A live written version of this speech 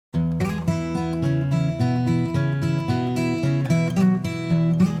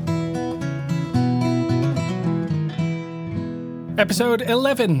Episode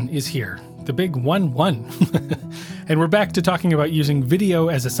 11 is here, the big 1-1. And we're back to talking about using video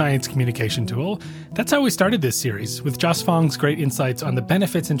as a science communication tool. That's how we started this series, with Joss Fong's great insights on the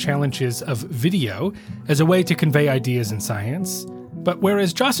benefits and challenges of video as a way to convey ideas in science. But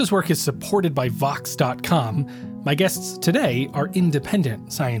whereas Joss's work is supported by Vox.com, my guests today are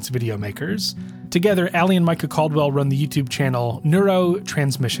independent science video makers. Together, Ali and Micah Caldwell run the YouTube channel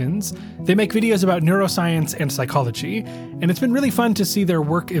Neurotransmissions. They make videos about neuroscience and psychology, and it's been really fun to see their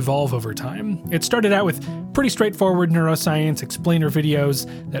work evolve over time. It started out with pretty straightforward neuroscience explainer videos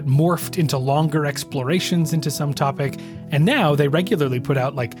that morphed into longer explorations into some topic, and now they regularly put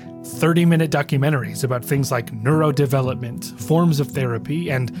out like 30-minute documentaries about things like neurodevelopment, forms of therapy,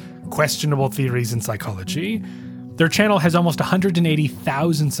 and questionable theories in psychology. Their channel has almost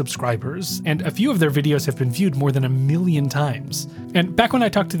 180,000 subscribers, and a few of their videos have been viewed more than 1 million times. And back when I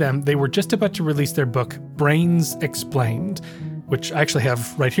talked to them, they were just about to release their book, Brains Explained, which I actually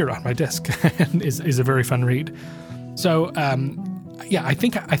have right here on my desk, and is a very fun read. So, yeah, I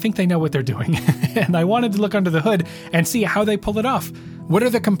think they know what they're doing, and I wanted to look under the hood and see how they pull it off. What are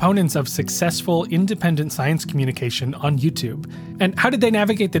the components of successful independent science communication on YouTube? And how did they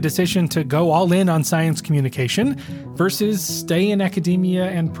navigate the decision to go all in on science communication versus stay in academia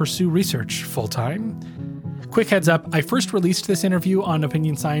and pursue research full-time? Quick heads up, I first released this interview on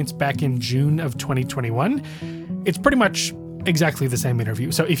Opinion Science back in June of 2021. It's pretty much exactly the same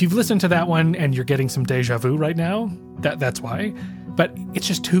interview. So if you've listened to that one and you're getting some deja vu right now, that's why. But it's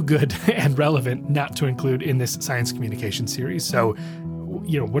just too good and relevant not to include in this science communication series. So,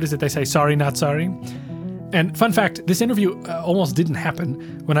 you know, what is it they say? Sorry, not sorry. And fun fact, this interview almost didn't happen.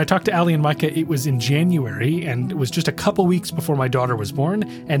 When I talked to Ali and Micah, it was in January, and it was just a couple weeks before my daughter was born.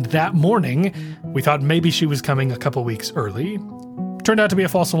 And that morning, we thought maybe she was coming a couple weeks early. Turned out to be a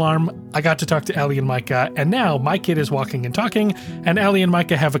false alarm. I got to talk to Ali and Micah, and now my kid is walking and talking, and Ali and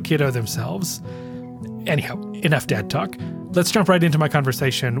Micah have a kiddo themselves. Anyhow, enough dad talk. Let's jump right into my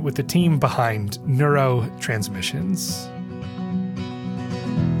conversation with the team behind Neurotransmissions.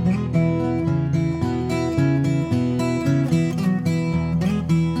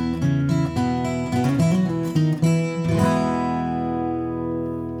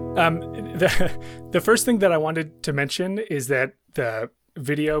 The first thing that I wanted to mention is that the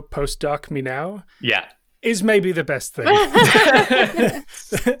video Postdoc Me Now is maybe the best thing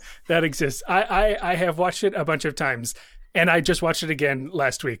that exists. I have watched it a bunch of times, and I just watched it again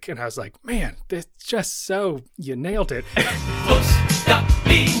last week, and I was like, man, it's just so, you nailed it. Postdoc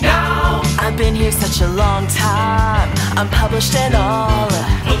Me Now. I've been here such a long time. I'm published and all.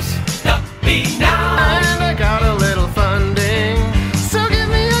 Postdoc Me Now. And I got a little funding.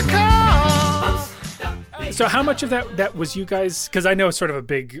 So how much of that was you guys? Because I know it's sort of a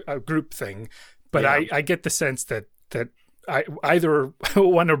big group thing, but yeah. I get the sense that either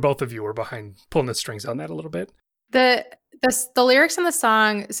one or both of you were behind pulling the strings on that a little bit. The lyrics in the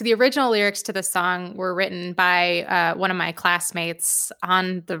song, so the original lyrics to the song were written by one of my classmates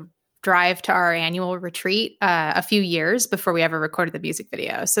on the drive to our annual retreat a few years before we ever recorded the music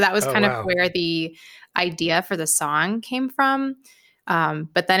video. So that was of where the idea for the song came from.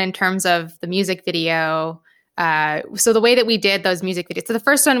 But then in terms of the music video, so the way that we did those music videos, so the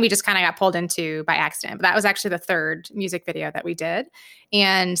first one we just kind of got pulled into by accident, but that was actually the third music video that we did.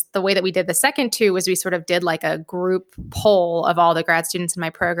 And the way that we did the second two was we sort of did like a group poll of all the grad students in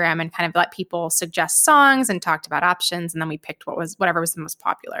my program and kind of let people suggest songs and talked about options. And then we picked whatever was the most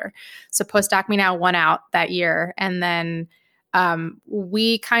popular. So Postdoc Me Now won out that year. And then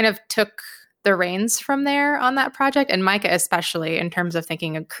we kind of took the reins from there on that project, and Micah especially in terms of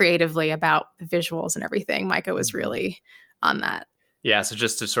thinking creatively about the visuals and everything. Micah was really on that. Yeah, so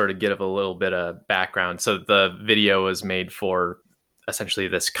just to sort of give a little bit of background. So the video was made for essentially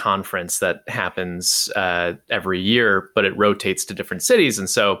this conference that happens every year, but it rotates to different cities. And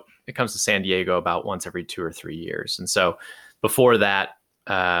so it comes to San Diego about once every 2 or 3 years. And so before that,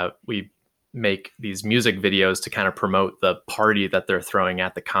 we make these music videos to kind of promote the party that they're throwing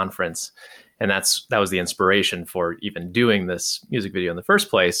at the conference. And that was the inspiration for even doing this music video in the first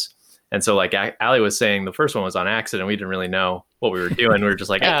place. And so like Ali was saying, the first one was on accident. We didn't really know what we were doing. We were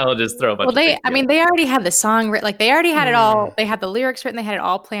just like, I'll just throw a bunch of things. They already had the song written. Like they already had it all. They had the lyrics written. They had it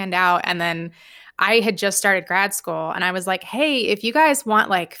all planned out. And then I had just started grad school and I was like, hey, if you guys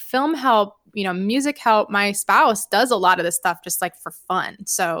want like film help, music help, my spouse does a lot of this stuff just like for fun.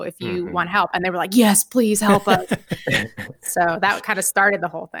 So if you want help, and they were like, yes, please help us. So that kind of started the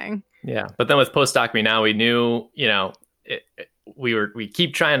whole thing. Yeah. But then with Postdoc Me Now, we knew, we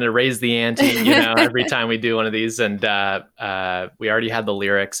keep trying to raise the ante, every time we do one of these, and we already had the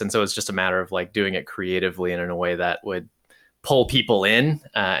lyrics. And so it's just a matter of like doing it creatively and in a way that would pull people in.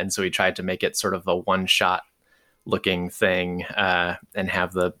 And so we tried to make it sort of a one-shot looking thing, and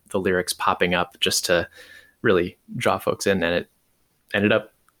have the lyrics popping up just to really draw folks in. And it ended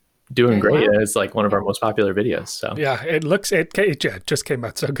up doing great. Wow. It's like one of our most popular videos. So yeah, it just came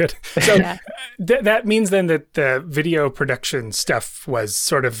out so good. So that means then that the video production stuff was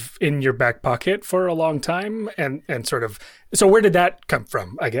sort of in your back pocket for a long time, and sort of, so where did that come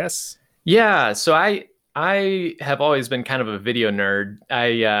from, I guess? Yeah, so I have always been kind of a video nerd.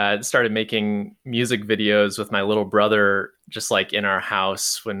 I started making music videos with my little brother, just like in our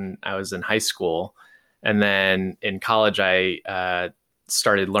house when I was in high school. And then in college, I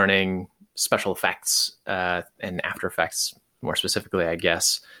started learning special effects and After Effects, more specifically, I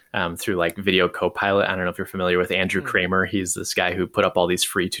guess, through like Video Copilot. I don't know if you're familiar with Andrew Kramer. He's this guy who put up all these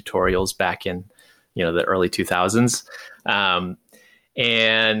free tutorials back in, the early 2000s.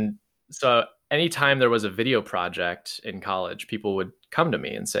 And so anytime there was a video project in college, people would come to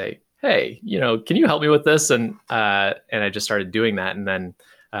me and say, hey, can you help me with this? And I just started doing that, and then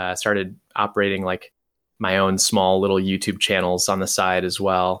started operating like my own small little YouTube channels on the side as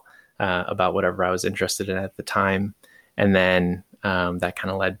well, about whatever I was interested in at the time. And then that kind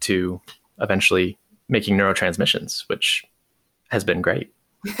of led to eventually making Neurotransmissions, which has been great.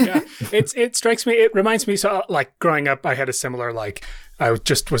 Yeah, it strikes me. It reminds me. So like growing up, I had a similar, like, I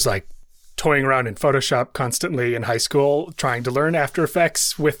just was like toying around in Photoshop constantly in high school, trying to learn After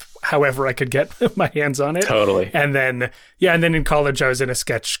Effects with however I could get my hands on it. Totally. And then in college, I was in a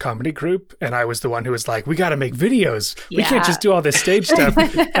sketch comedy group, and I was the one who was like, we got to make videos. Yeah. We can't just do all this stage stuff,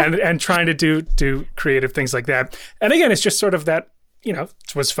 and trying to do creative things like that. And again, it's just sort of that,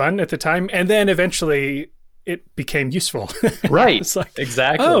 it was fun at the time. And then eventually it became useful. Right. It's like,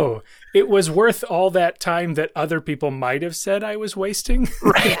 exactly. Oh, it was worth all that time that other people might have said I was wasting.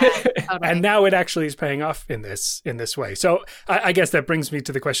 Right. And now it actually is paying off in this way. So I guess that brings me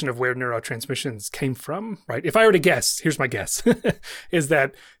to the question of where Neurotransmissions came from, right? If I were to guess, here's my guess, is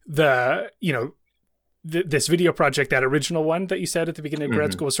that this video project, that original one that you said at the beginning of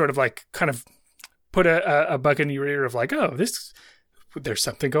grad school, was sort of like kind of put a bug in your ear of like, oh, there's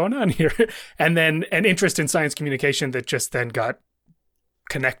something going on here. And then an interest in science communication that just then got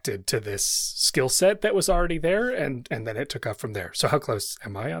connected to this skill set that was already there, and then it took off from there. So how close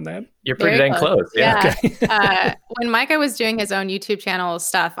am I on that? You're pretty dang close. Yeah. Okay. When Micah was doing his own YouTube channel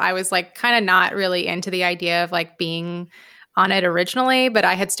stuff, I was like kind of not really into the idea of like being on it originally, but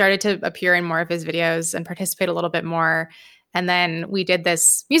I had started to appear in more of his videos and participate a little bit more. And then we did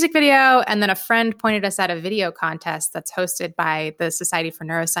this music video, and then a friend pointed us at a video contest that's hosted by the Society for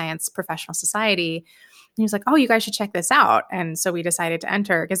Neuroscience Professional Society. And he was like, oh, you guys should check this out. And so we decided to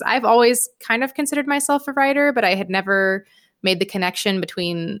enter, because I've always kind of considered myself a writer, but I had never made the connection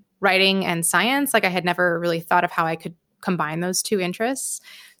between writing and science. Like I had never really thought of how I could combine those two interests.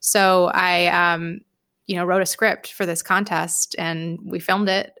 So I, wrote a script for this contest, and we filmed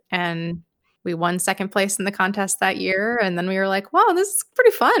it, and we won second place in the contest that year. And then we were like, wow, this is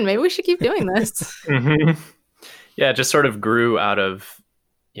pretty fun. Maybe we should keep doing this. Mm-hmm. Yeah, it just sort of grew out of,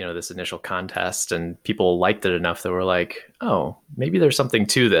 this initial contest, and people liked it enough that we're like, oh, maybe there's something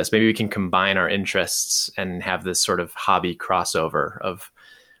to this. Maybe we can combine our interests and have this sort of hobby crossover of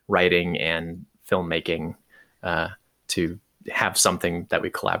writing and filmmaking to have something that we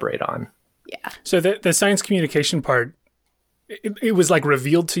collaborate on. Yeah. So the science communication part, it was like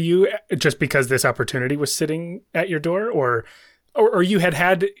revealed to you just because this opportunity was sitting at your door, or you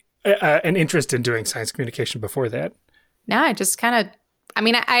had an interest in doing science communication before that? No, I just kind of,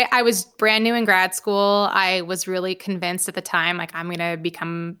 I was brand new in grad school. I was really convinced at the time, like, I'm going to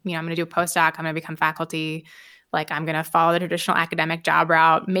become, I'm going to do a postdoc. I'm going to become faculty. Like, I'm going to follow the traditional academic job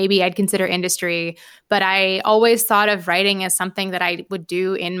route. Maybe I'd consider industry, but I always thought of writing as something that I would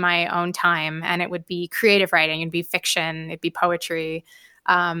do in my own time. And it would be creative writing, it'd be fiction, it'd be poetry.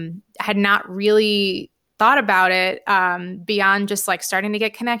 I had not really thought about it beyond just like starting to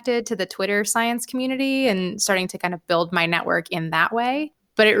get connected to the Twitter science community and starting to kind of build my network in that way.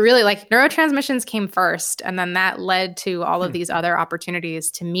 But it really, like, Neurotransmissions came first, and then that led to all of these other opportunities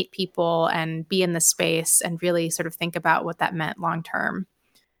to meet people and be in the space and really sort of think about what that meant long term.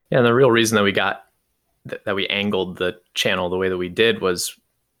 Yeah, and the real reason that we got that we angled the channel the way that we did was,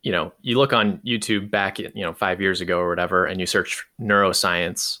 you look on YouTube back, 5 years ago or whatever, and you search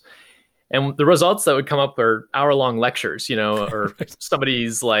neuroscience, and the results that would come up are hour-long lectures, or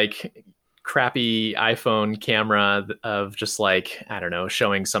somebody's like crappy iPhone camera of just like, I don't know,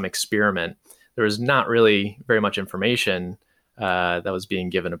 showing some experiment. There was not really very much information that was being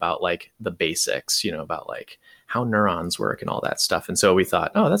given about like the basics, about like how neurons work and all that stuff. And so we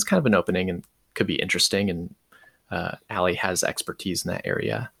thought, oh, that's kind of an opening and could be interesting. And Allie has expertise in that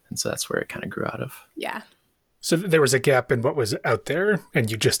area. And so that's where it kind of grew out of. Yeah. So there was a gap in what was out there, and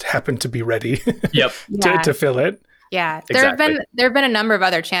you just happened to be ready Yep. to fill it. Yeah. Exactly. There have been a number of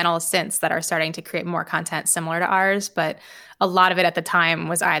other channels since that are starting to create more content similar to ours, but a lot of it at the time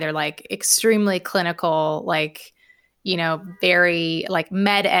was either like extremely clinical, like, you know, very like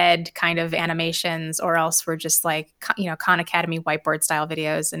med ed kind of animations, or else we're just like, you know, Khan Academy whiteboard style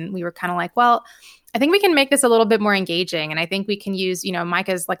videos. And we were kind of like, well, I think we can make this a little bit more engaging. And I think we can use, you know,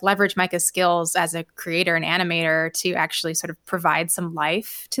 leverage Micah's skills as a creator and animator to actually sort of provide some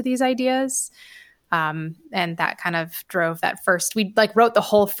life to these ideas. And that kind of drove that we like wrote the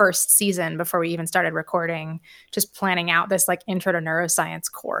whole first season before we even started recording, just planning out this like intro to neuroscience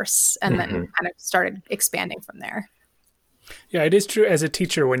course, and then kind of started expanding from there. Yeah, it is true. As a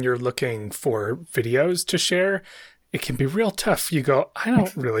teacher, when you're looking for videos to share, it can be real tough. You go, I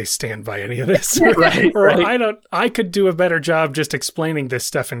don't really stand by any of this. Right. I could do a better job just explaining this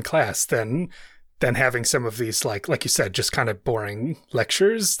stuff in class than having some of these, like you said, just kind of boring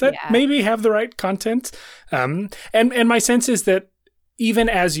lectures that maybe have the right content. And my sense is that even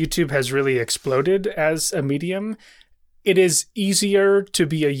as YouTube has really exploded as a medium, it is easier to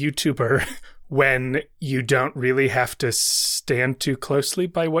be a YouTuber when you don't really have to stand too closely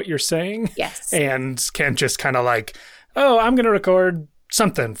by what you're saying. Yes. And can just kind of like, oh, I'm going to record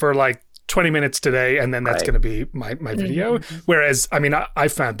something for like 20 minutes today, and then that's going to be my video. Whereas, I mean, I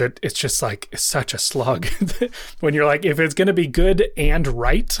found that it's just like, it's such a slog when you're like, if it's going to be good and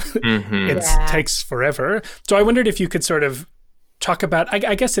right, it takes forever. So I wondered if you could sort of talk about,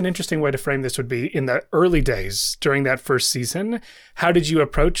 I guess an interesting way to frame this would be in the early days during that first season, how did you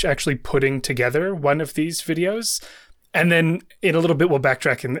approach actually putting together one of these videos? And then in a little bit, we'll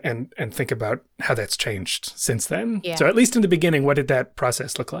backtrack and think about how that's changed since then. Yeah. So at least in the beginning, what did that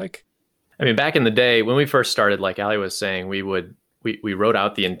process look like? I mean, back in the day when we first started, like Allie was saying, we wrote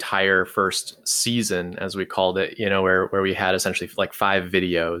out the entire first season, as we called it, you know, where we had essentially like 5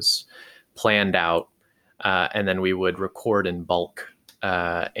 videos planned out, and then we would record in bulk.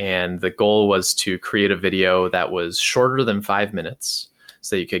 And the goal was to create a video that was shorter than 5 minutes,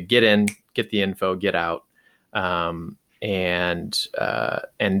 so you could get in, get the info, get out, and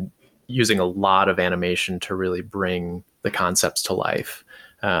using a lot of animation to really bring the concepts to life.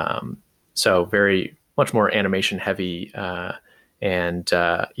 So very much more animation heavy, and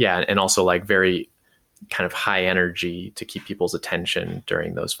also like very kind of high energy to keep people's attention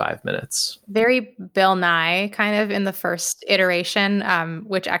during those 5 minutes. Very Bill Nye kind of in the first iteration,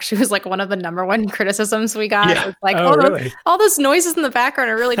 which actually was like one of the number one criticisms we got. Yeah. It was like, really? all those noises in the background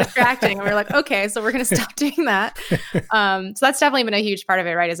are really distracting. And we were like, okay, so we're going to stop doing that. So that's definitely been a huge part of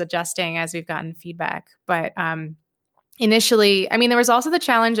it, right? Is adjusting as we've gotten feedback. But initially, I mean, there was also the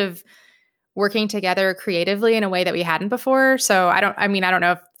challenge of working together creatively in a way that we hadn't before. So I don't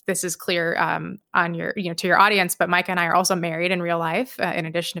know if this is clear on your, you know, to your audience, but Micah and I are also married in real life, in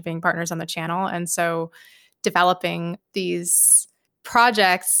addition to being partners on the channel. And so developing these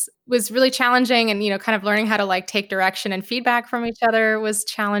projects was really challenging, and, you know, kind of learning how to like take direction and feedback from each other was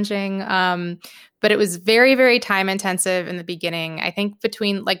challenging. But it was very, very time intensive in the beginning. I think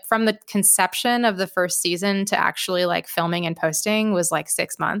between like from the conception of the first season to actually like filming and posting was like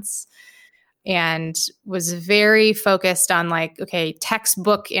 6 months. And was very focused on like, okay,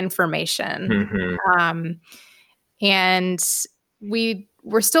 textbook information. And we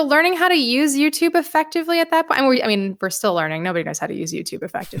were still learning how to use YouTube effectively at that point. We're still learning. Nobody knows how to use YouTube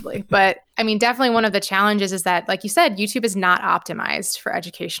effectively. But I mean, definitely one of the challenges is that, like you said, YouTube is not optimized for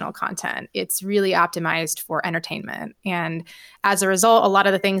educational content. It's really optimized for entertainment. And as a result, a lot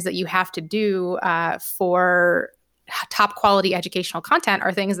of the things that you have to do for top quality educational content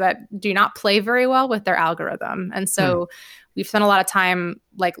are things that do not play very well with their algorithm. And so we've spent a lot of time,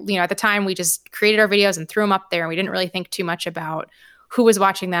 like, you know, at the time we just created our videos and threw them up there, and we didn't really think too much about who was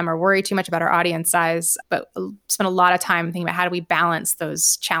watching them or worry too much about our audience size, but spent a lot of time thinking about how do we balance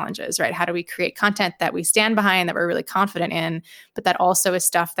those challenges, right? How do we create content that we stand behind, that we're really confident in, but that also is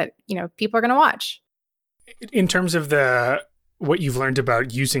stuff that, you know, people are going to watch. In terms of what you've learned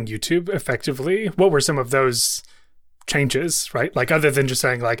about using YouTube effectively, what were some of those changes, right? Like, other than just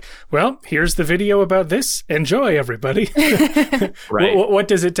saying like, well, here's the video about this, enjoy everybody. Right. What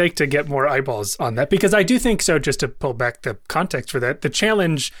does it take to get more eyeballs on that? Because I do think so, just to pull back the context for that, the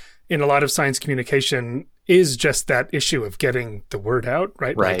challenge in a lot of science communication is just that issue of getting the word out,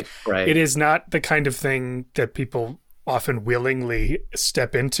 right? Right. It is not the kind of thing that people often willingly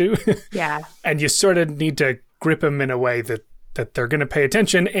step into. Yeah. And you sort of need to grip them in a way that they're going to pay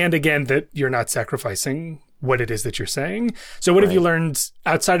attention. And again, that you're not sacrificing what it is that you're saying. So what have you learned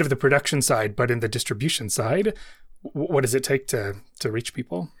outside of the production side, but in the distribution side? what does it take to reach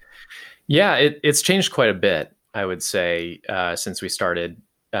people? Yeah, it's changed quite a bit, I would say, since we started.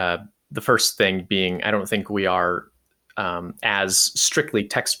 The first thing being, I don't think we are as strictly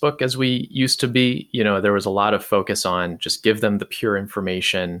textbook as we used to be. There was a lot of focus on just give them the pure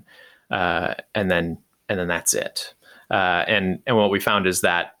information, and then that's it. And what we found is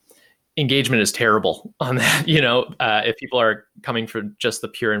that engagement is terrible on that. If people are coming for just the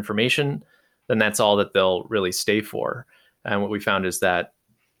pure information, then that's all that they'll really stay for. And what we found is that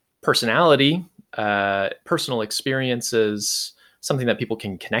personality, personal experiences, something that people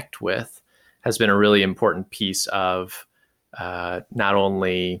can connect with, has been a really important piece of not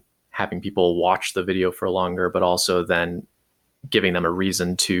only having people watch the video for longer, but also then giving them a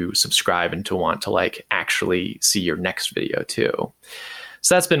reason to subscribe and to want to actually see your next video too.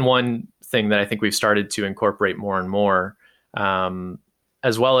 So that's been one thing that I think we've started to incorporate more and more,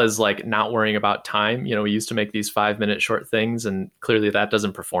 as well as not worrying about time. We used to make these 5-minute short things, and clearly that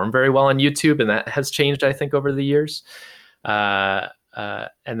doesn't perform very well on YouTube. And that has changed, I think, over the years. And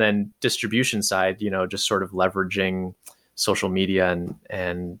then distribution side, just sort of leveraging social media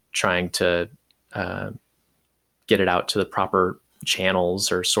and trying to get it out to the proper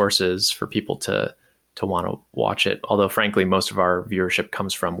channels or sources for people to want to watch it. Although, frankly, most of our viewership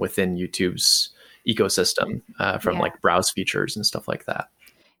comes from within YouTube's ecosystem, from browse features and stuff like that.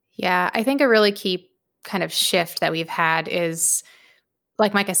 Yeah, I think a really key kind of shift that we've had is,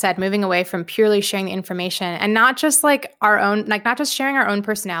 like Micah said, moving away from purely sharing the information and not just our own, not just sharing our own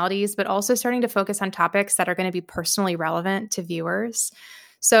personalities, but also starting to focus on topics that are going to be personally relevant to viewers.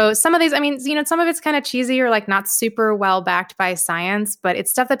 So some of these, some of it's kind of cheesy or not super well backed by science, but it's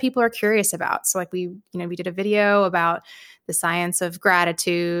stuff that people are curious about. So we did a video about the science of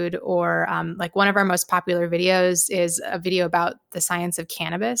gratitude, or one of our most popular videos is a video about the science of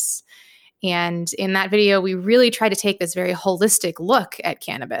cannabis. And in that video, we really try to take this very holistic look at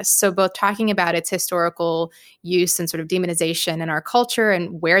cannabis. So both talking about its historical use and sort of demonization in our culture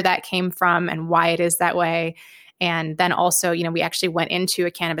and where that came from and why it is that way. And then also, we actually went into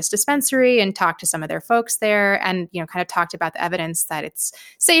a cannabis dispensary and talked to some of their folks there and, kind of talked about the evidence that it's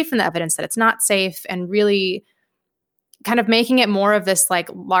safe and the evidence that it's not safe, and really kind of making it more of this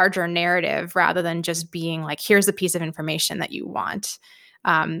larger narrative rather than just being here's a piece of information that you want.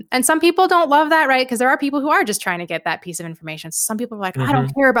 And some people don't love that, right? Because there are people who are just trying to get that piece of information. So some people are I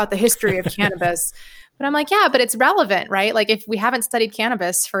don't care about the history of cannabis. But I'm yeah, but it's relevant, right? If we haven't studied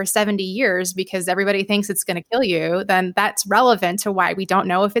cannabis for 70 years because everybody thinks it's going to kill you, then that's relevant to why we don't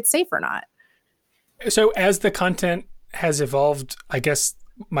know if it's safe or not. So as the content has evolved, I guess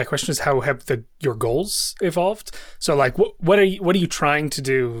my question is, how have your goals evolved? So what are you trying to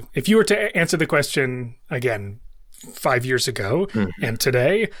do? If you were to answer the question again 5 years ago and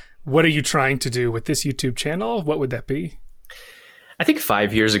today, what are you trying to do with this YouTube channel? What would that be? I think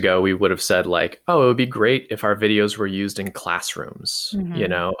 5 years ago, we would have said it would be great if our videos were used in classrooms,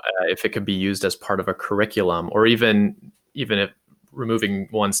 if it could be used as part of a curriculum, or even if removing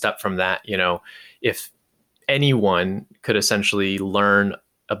one step from that, if anyone could essentially learn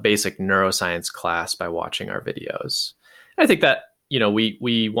a basic neuroscience class by watching our videos. I think that,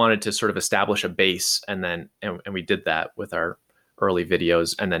 we wanted to sort of establish a base, and we did that with our early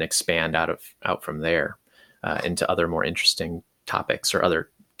videos, and then expand out from there into other more interesting topics or other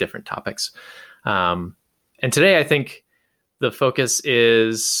different topics. And today, I think the focus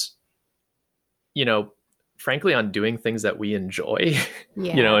is, frankly, on doing things that we enjoy,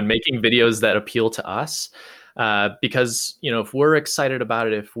 and making videos that appeal to us. Because, if we're excited about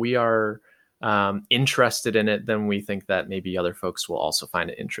it, if we are interested in it, then we think that maybe other folks will also find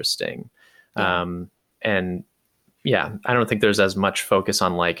it interesting. And I don't think there's as much focus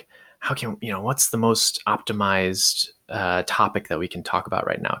on how can, what's the most optimized topic that we can talk about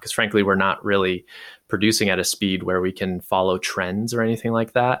right now? Because frankly, we're not really producing at a speed where we can follow trends or anything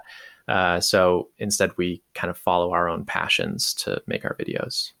like that. So instead, we kind of follow our own passions to make our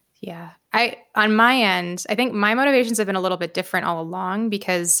videos. Yeah. On my end, I think my motivations have been a little bit different all along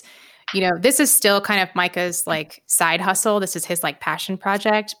because, this is still kind of Micah's side hustle. This is his passion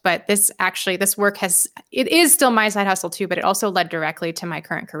project, but this work it is still my side hustle too, but it also led directly to my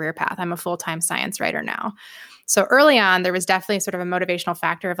current career path. I'm a full-time science writer now. So early on, there was definitely sort of a motivational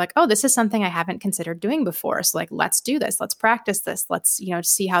factor of this is something I haven't considered doing before. So let's do this. Let's practice this. Let's,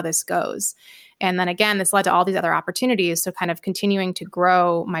 see how this goes. And then again, this led to all these other opportunities. So kind of continuing to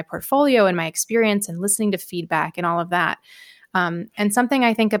grow my portfolio and my experience and listening to feedback and all of that. And something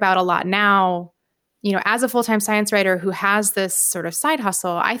I think about a lot now, as a full-time science writer who has this sort of side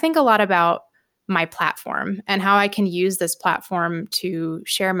hustle, I think a lot about my platform and how I can use this platform to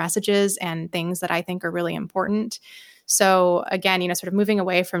share messages and things that I think are really important. So again, sort of moving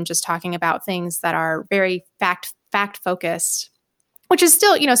away from just talking about things that are very fact focused, which is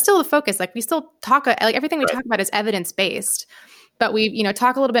still, still the focus. Like we still talk, like everything we talk about is evidence based, but we,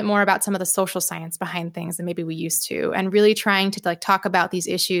 talk a little bit more about some of the social science behind things than maybe we used to, and really trying to talk about these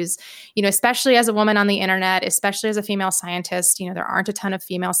issues, especially as a woman on the internet, especially as a female scientist. There aren't a ton of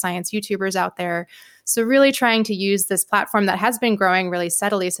female science YouTubers out there. So really trying to use this platform that has been growing really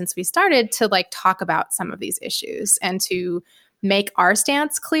steadily since we started to talk about some of these issues and to make our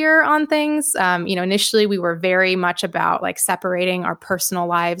stance clear on things. Initially we were very much about separating our personal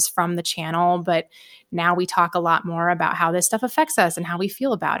lives from the channel, but now we talk a lot more about how this stuff affects us and how we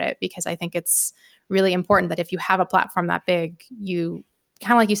feel about it, because I think it's really important that if you have a platform that big, you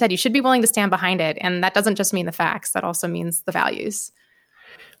kind of like you said, you should be willing to stand behind it. And that doesn't just mean the facts, that also means the values.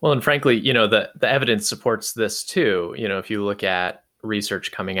 Well, and frankly, the evidence supports this too. If you look at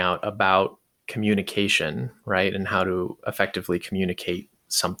research coming out about communication, right, and how to effectively communicate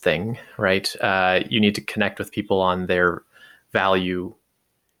something, right, you need to connect with people on their value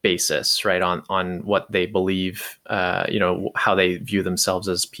basis, right, on what they believe, how they view themselves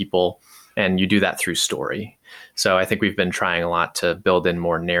as people, and you do that through story. So I think we've been trying a lot to build in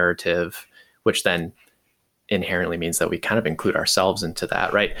more narrative, which then inherently means that we kind of include ourselves into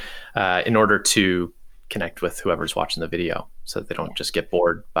that, right, in order to connect with whoever's watching the video, so that they don't just get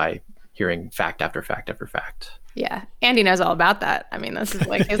bored by hearing fact after fact after fact. Yeah, Andy knows all about that. I mean, this is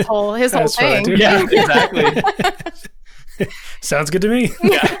his whole thing. Yeah, exactly. Sounds good to me.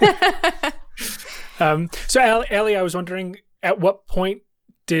 Yeah. So Allie, I was wondering, at what point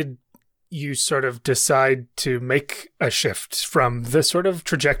did you sort of decide to make a shift from the sort of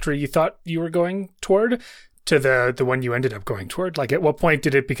trajectory you thought you were going toward to the one you ended up going toward? At what point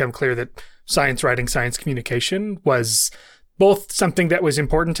did it become clear that science writing, science communication was both something that was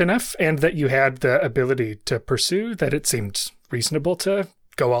important enough and that you had the ability to pursue, that it seemed reasonable to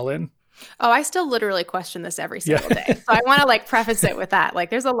go all in? Oh, I still literally question this every single day. So I want to preface it with that.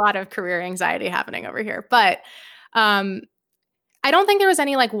 There's a lot of career anxiety happening over here. But I don't think there was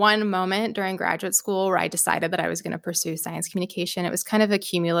any one moment during graduate school where I decided that I was going to pursue science communication. It was kind of a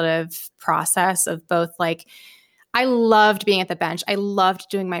cumulative process of both I loved being at the bench. I loved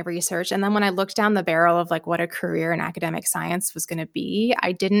doing my research. And then when I looked down the barrel of what a career in academic science was going to be,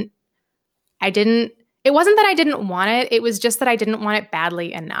 it wasn't that I didn't want it. It was just that I didn't want it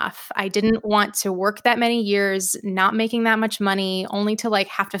badly enough. I didn't want to work that many years, not making that much money, only to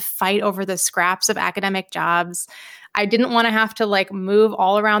have to fight over the scraps of academic jobs. I didn't want to have to move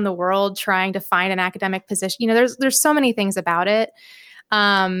all around the world trying to find an academic position. There's so many things about it.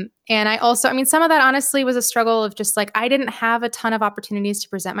 And I also, some of that honestly was a struggle of just I didn't have a ton of opportunities to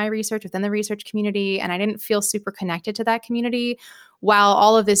present my research within the research community, and I didn't feel super connected to that community, while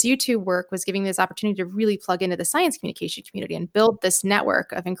all of this YouTube work was giving me this opportunity to really plug into the science communication community and build this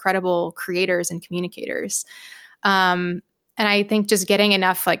network of incredible creators and communicators. And I think just getting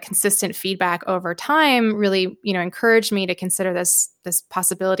enough consistent feedback over time really, encouraged me to consider this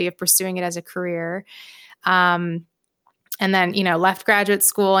possibility of pursuing it as a career. And then, left graduate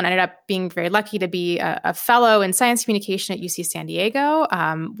school and ended up being very lucky to be a fellow in science communication at UC San Diego,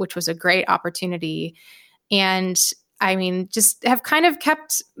 which was a great opportunity. And just have kind of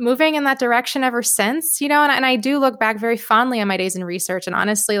kept moving in that direction ever since, and I do look back very fondly on my days in research. And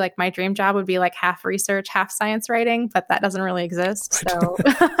honestly, my dream job would be half research, half science writing, but that doesn't really exist. So,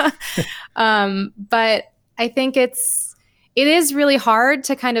 but I think it is really hard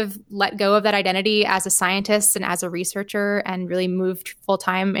to kind of let go of that identity as a scientist and as a researcher and really move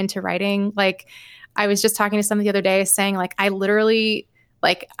full-time into writing. I was just talking to someone the other day saying I literally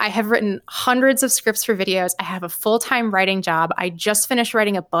I have written hundreds of scripts for videos. I have a full-time writing job. I just finished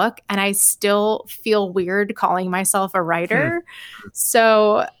writing a book and I still feel weird calling myself a writer.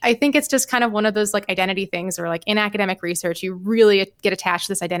 So I think it's just kind of one of those identity things where in academic research, you really get attached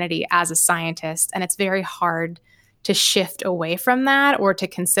to this identity as a scientist. And it's very hard to shift away from that or to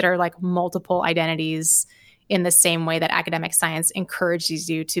consider multiple identities in the same way that academic science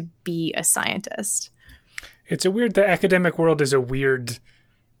encourages you to be a scientist. The academic world is a weird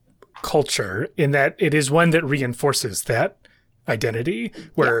culture in that it is one that reinforces that identity,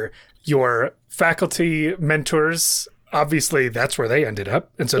 where your faculty mentors, obviously that's where they ended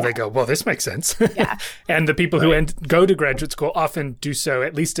up. And so they go, well, this makes sense. Yeah. And the people who go to graduate school often do so,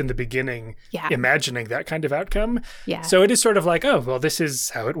 at least in the beginning, imagining that kind of outcome. Yeah. So it is sort of oh, well, this is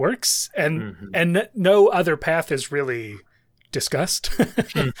how it works. And no other path is really discussed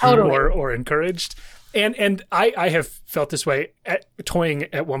or encouraged. And I have felt this way toying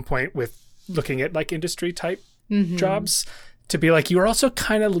at one point with looking at like industry type jobs, to be like, you're also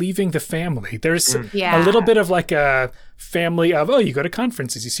kind of leaving the family. There's a little bit of like a family of, you go to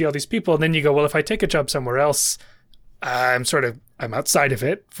conferences, you see all these people, and then you go, well, if I take a job somewhere else, I'm outside of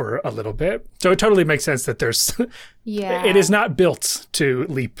it for a little bit. So it totally makes sense that there's, it is not built to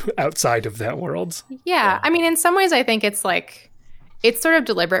leap outside of that world. Yeah. I mean, in some ways, I think it's like, it's sort of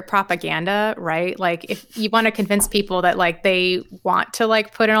deliberate propaganda, right? Like if you want to convince people that like they want to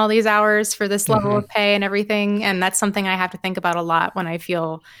like put in all these hours for this level of pay and everything. And that's something I have to think about a lot when I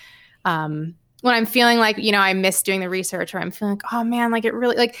feel, when I'm feeling like, I miss doing the research, or I'm feeling like, oh man, like it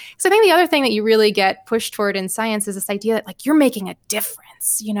really like, so I think the other thing that you really get pushed toward in science is this idea that like you're making a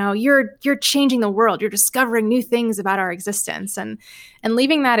difference, you're changing the world, you're discovering new things about our existence, and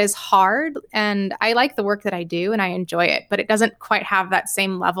leaving that is hard. And I like the work that I do and I enjoy it, but it doesn't quite have that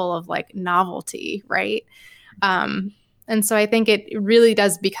same level of like novelty, right? And so I think it really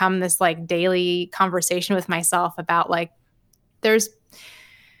does become this like daily conversation with myself about like, there's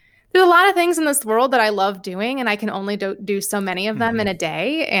a lot of things in this world that I love doing, and I can only do so many of them in a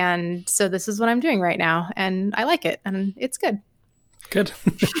day. And so this is what I'm doing right now, and I like it, and it's good. Good.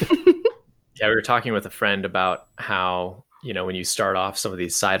 Yeah, we were talking with a friend about how, when you start off some of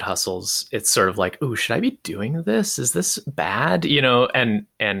these side hustles, it's sort of like, ooh, should I be doing this? Is this bad?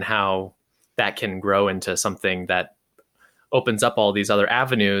 And how that can grow into something that opens up all these other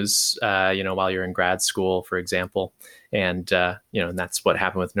avenues, while you're in grad school, for example. And, and that's what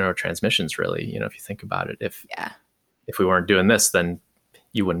happened with neurotransmissions, really, if you think about it. If we weren't doing this, then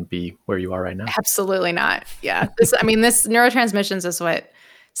you wouldn't be where you are right now. Absolutely not. Yeah. This neurotransmissions is what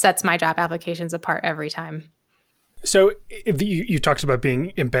sets my job applications apart every time. So you talked about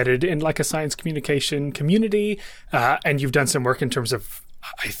being embedded in like a science communication community, and you've done some work in terms of,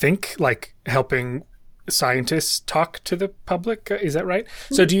 I think, like helping scientists talk to the public. Is that right?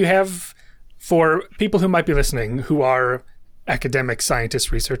 So do you have, for people who might be listening who are academic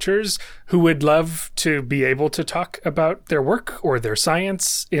scientists, researchers who would love to be able to talk about their work or their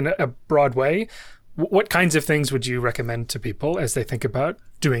science in a broad way, what kinds of things would you recommend to people as they think about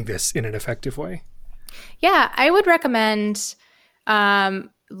doing this in an effective way? Yeah, I would recommend a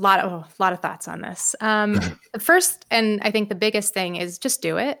lot of thoughts on this. The first, and I think the biggest thing, is just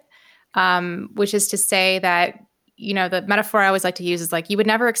do it. Which is to say that, the metaphor I always like to use is like, you would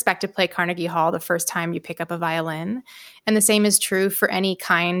never expect to play Carnegie Hall the first time you pick up a violin. And the same is true for any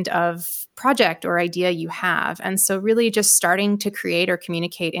kind of project or idea you have. And so really just starting to create or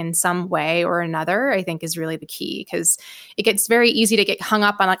communicate in some way or another, I think, is really the key, because it gets very easy to get hung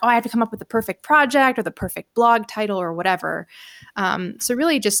up on like, I have to come up with the perfect project or the perfect blog title or whatever. So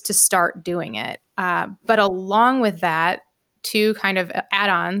really just to start doing it. But along with that, two kind of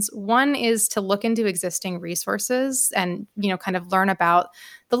add-ons. One is to look into existing resources and, kind of learn about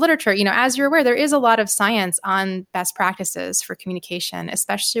the literature. As you're aware, there is a lot of science on best practices for communication,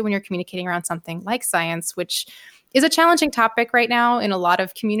 especially when you're communicating around something like science, which is a challenging topic right now in a lot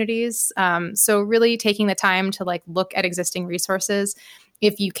of communities. So really taking the time to like look at existing resources,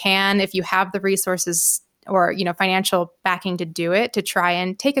 if you have the resources or, financial backing to do it, to try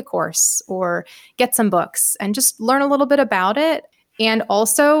and take a course or get some books and just learn a little bit about it. And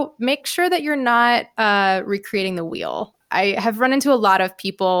also make sure that you're not recreating the wheel. I have run into a lot of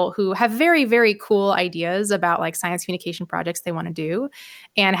people who have very, very cool ideas about like science communication projects they want to do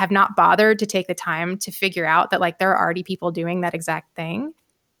and have not bothered to take the time to figure out that like there are already people doing that exact thing.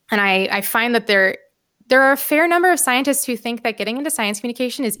 And I find that there are a fair number of scientists who think that getting into science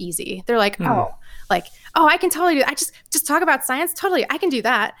communication is easy. They're like, I can totally do that. I just talk about science. Totally. I can do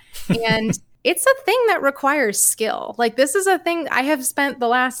that. And it's a thing that requires skill. Like this is a thing I have spent the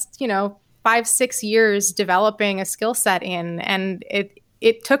last, 5-6 years developing a skill set in, and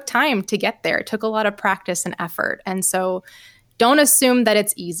it took time to get there. It took a lot of practice and effort. And so don't assume that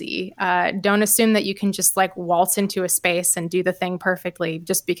it's easy. Don't assume that you can just like waltz into a space and do the thing perfectly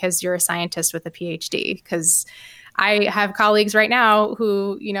just because you're a scientist with a PhD. Because I have colleagues right now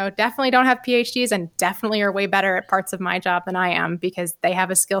who, definitely don't have PhDs and definitely are way better at parts of my job than I am because they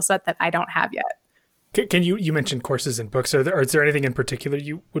have a skill set that I don't have yet. Can you mentioned courses and books? Is there anything in particular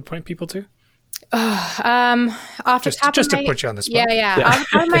you would point people to? Off the top just to put you on the spot. Yeah. Off the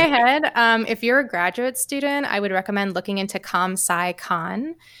top of my head, if you're a graduate student, I would recommend looking into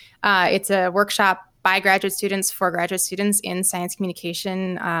ComSciCon. It's a workshop by graduate students for graduate students in science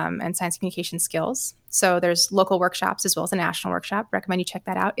communication and science communication skills. So there's local workshops as well as a national workshop. Recommend you check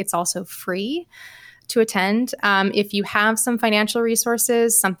that out. It's also free to attend. If you have some financial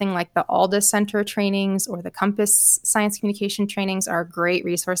resources, something like the Alda Center trainings or the Compass Science Communication trainings are great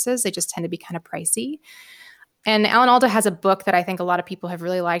resources. They just tend to be kind of pricey. And Alan Alda has a book that I think a lot of people have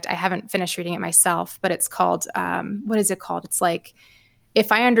really liked. I haven't finished reading it myself, but it's called, what is it called? It's like,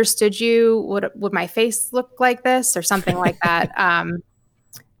 If I Understood You, would my face look like this, or something like that?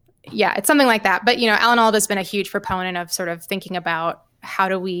 Yeah, it's something like that. But, Alan Alda has been a huge proponent of sort of thinking about how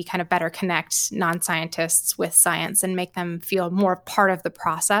do we kind of better connect non-scientists with science and make them feel more part of the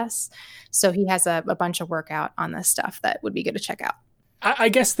process. So he has a bunch of work out on this stuff that would be good to check out. I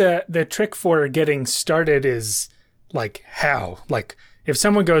guess the trick for getting started is like how? Like if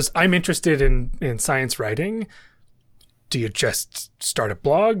someone goes, I'm interested in science writing, do you just start a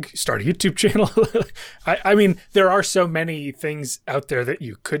blog, start a YouTube channel? I mean, there are so many things out there that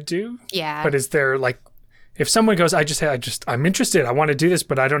you could do. Yeah. But is there like, if someone goes, I'm interested, I want to do this,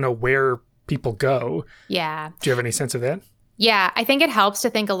 but I don't know where people go. Yeah. Do you have any sense of that? Yeah, I think it helps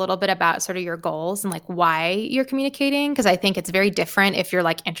to think a little bit about sort of your goals and like why you're communicating, because I think it's very different if you're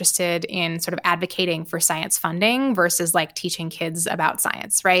like interested in sort of advocating for science funding versus like teaching kids about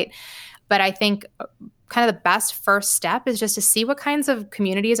science, right? But I think kind of the best first step is just to see what kinds of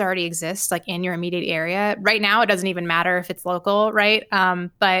communities already exist like in your immediate area. Right now, it doesn't even matter if it's local, right?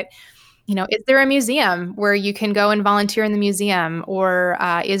 But is there a museum where you can go and volunteer in the museum? Or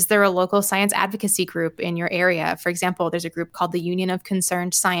is there a local science advocacy group in your area? For example, there's a group called the Union of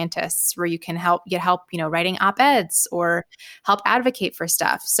Concerned Scientists where you can get help, writing op-eds or help advocate for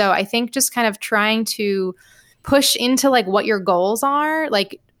stuff. So I think just kind of trying to push into like what your goals are.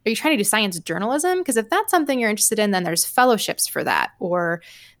 Like, are you trying to do science journalism? Because if that's something you're interested in, then there's fellowships for that. Or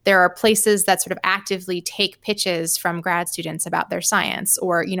there are places that sort of actively take pitches from grad students about their science.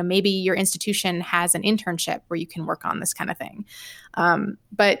 Or, maybe your institution has an internship where you can work on this kind of thing.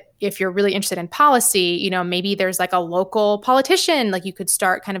 But if you're really interested in policy, maybe there's like a local politician, like you could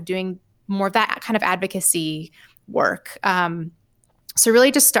start kind of doing more of that kind of advocacy work. So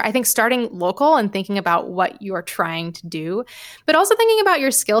really just starting local and thinking about what you're trying to do, but also thinking about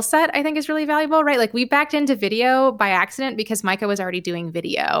your skill set, I think is really valuable, right? Like we backed into video by accident because Micah was already doing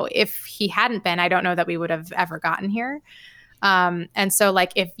video. If he hadn't been, I don't know that we would have ever gotten here. And so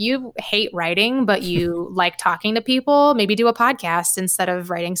like, if you hate writing, but you like talking to people, maybe do a podcast instead of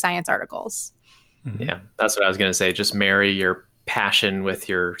writing science articles. Yeah, that's what I was going to say. Just marry your passion with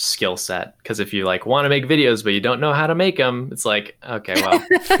your skill set, because if you like want to make videos but you don't know how to make them, it's like, okay, well,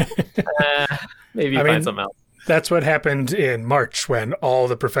 maybe find something else. That's what happened in March when all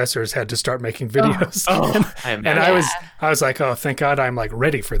the professors had to start making videos. And I was like, oh, thank God I'm like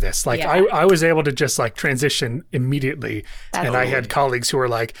ready for this. Like I was able to just like transition immediately. And I had colleagues who were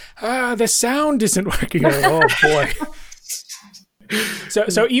like, the sound isn't working. Like, oh boy.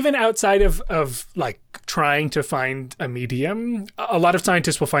 So even outside of like trying to find a medium, a lot of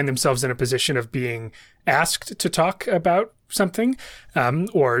scientists will find themselves in a position of being asked to talk about something,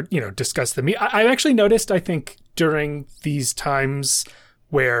 or discuss the. I've actually noticed, I think, during these times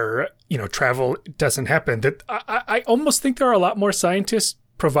where travel doesn't happen, that I almost think there are a lot more scientists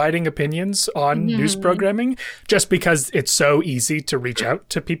providing opinions on news programming, just because it's so easy to reach out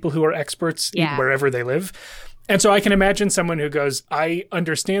to people who are experts wherever they live. And so I can imagine someone who goes, I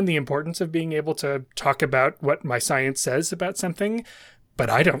understand the importance of being able to talk about what my science says about something, but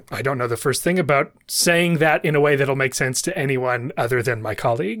I don't know the first thing about saying that in a way that'll make sense to anyone other than my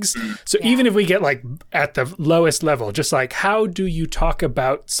colleagues. So even if we get like at the lowest level, just like, how do you talk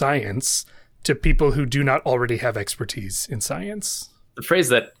about science to people who do not already have expertise in science? The phrase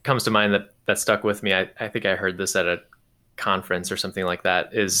that comes to mind that stuck with me, I think I heard this at a conference or something like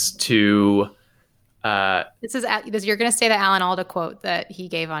that, is to... you're going to say the Alan Alda quote that he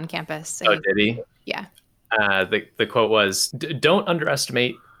gave on campus. Oh, did he? Yeah. The quote was, don't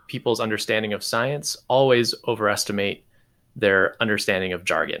underestimate people's understanding of science. Always overestimate their understanding of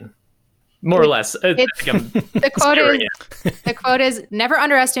jargon. More or less. The quote is, never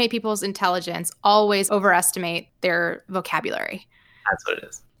underestimate people's intelligence. Always overestimate their vocabulary. That's what it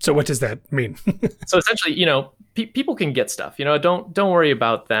is. So what does that mean? So essentially, people can get stuff. Don't worry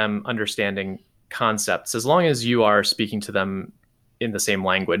about them understanding concepts as long as you are speaking to them in the same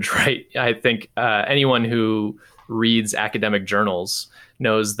language, right? I think anyone who reads academic journals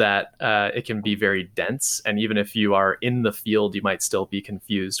knows that it can be very dense, and even if you are in the field, you might still be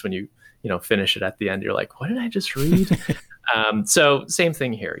confused when you finish it at the end. You're like, what did I just read? So same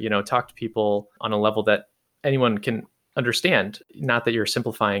thing here. Talk to people on a level that anyone can understand. Not that you're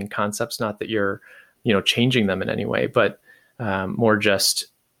simplifying concepts, not that you're changing them in any way, but more just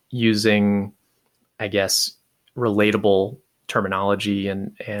using, I guess, relatable terminology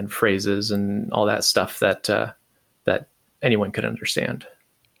and phrases and all that stuff that anyone could understand.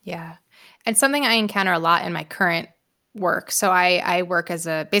 Yeah. And something I encounter a lot in my current work. So I work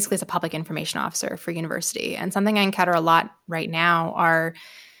basically as a public information officer for university. And something I encounter a lot right now are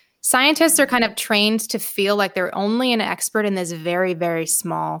scientists are kind of trained to feel like they're only an expert in this very, very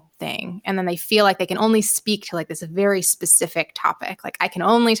small thing. And then they feel like they can only speak to like this very specific topic. Like I can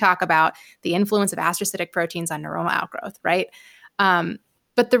only talk about the influence of astrocytic proteins on neuronal outgrowth, right?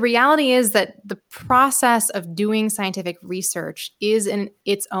 But the reality is that the process of doing scientific research is in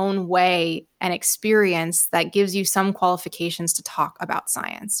its own way an experience that gives you some qualifications to talk about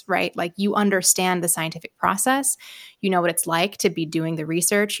science, right? Like you understand the scientific process, you know what it's like to be doing the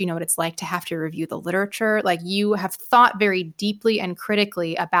research, you know what it's like to have to review the literature. Like you have thought very deeply and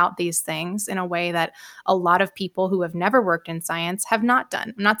critically about these things in a way that a lot of people who have never worked in science have not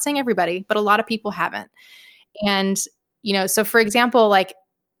done. I'm not saying everybody, but a lot of people haven't. And, so for example, like,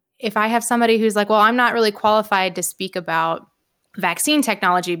 if I have somebody who's like, well, I'm not really qualified to speak about vaccine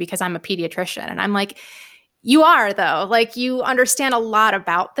technology because I'm a pediatrician. And I'm like, you are though. Like you understand a lot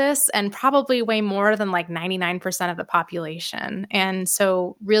about this and probably way more than like 99% of the population. And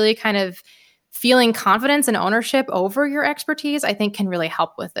so really kind of feeling confidence and ownership over your expertise, I think can really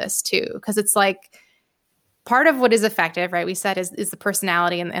help with this too. Because it's like, part of what is effective, right, we said is the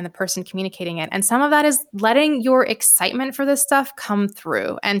personality and the person communicating it. And some of that is letting your excitement for this stuff come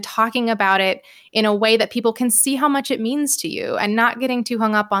through and talking about it in a way that people can see how much it means to you and not getting too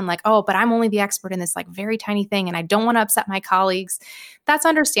hung up on like, oh, but I'm only the expert in this like very tiny thing and I don't want to upset my colleagues. That's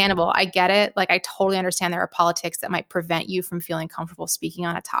understandable. I get it. Like I totally understand there are politics that might prevent you from feeling comfortable speaking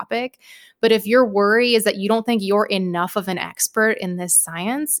on a topic. But if your worry is that you don't think you're enough of an expert in this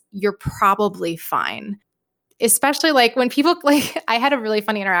science, you're probably fine. Especially like when people like, I had a really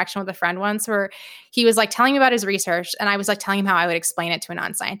funny interaction with a friend once where he was like telling me about his research and I was like telling him how I would explain it to a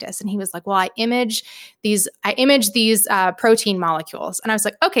non-scientist. And he was like, well, I image these protein molecules. And I was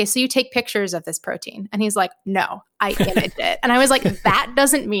like, okay, so you take pictures of this protein. And he's like, no, I image it. And I was like, that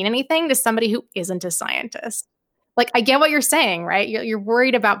doesn't mean anything to somebody who isn't a scientist. Like, I get what you're saying, right? You're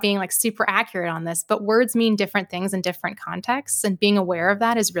worried about being like super accurate on this, but words mean different things in different contexts. And being aware of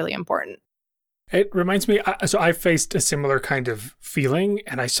that is really important. It reminds me, so I faced a similar kind of feeling,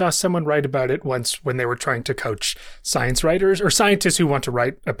 and I saw someone write about it once when they were trying to coach science writers or scientists who want to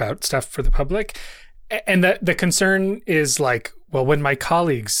write about stuff for the public. And the concern is like, well, when my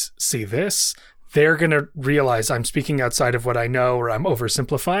colleagues see this, they're going to realize I'm speaking outside of what I know or I'm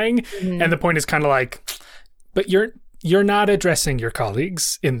oversimplifying. Mm-hmm. And the point is kind of like, but you're not addressing your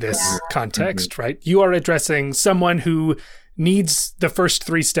colleagues in this context, right? You are addressing someone who needs the first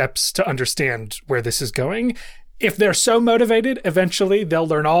 3 steps to understand where this is going. If they're so motivated, eventually they'll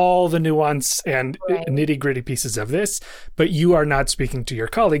learn all the nuance and nitty-gritty pieces of this. But you are not speaking to your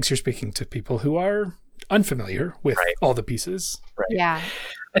colleagues. You're speaking to people who are unfamiliar with all the pieces. Right. Yeah.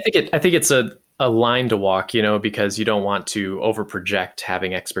 I think it's a line to walk, because you don't want to overproject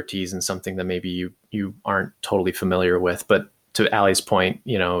having expertise in something that maybe you aren't totally familiar with. But to Allie's point,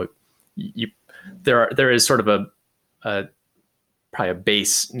 there is sort of probably a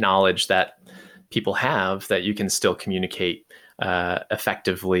base knowledge that people have that you can still communicate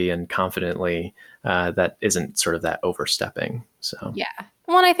effectively and confidently that isn't sort of that overstepping. So yeah.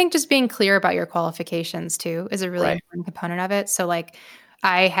 Well, and I think just being clear about your qualifications too is a really important component of it. So like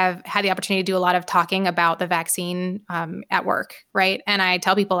I have had the opportunity to do a lot of talking about the vaccine at work, right? And I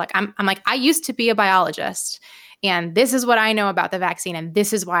tell people like, I'm like, I used to be a biologist and this is what I know about the vaccine and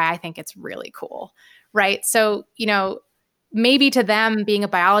this is why I think it's really cool, right? So, maybe to them being a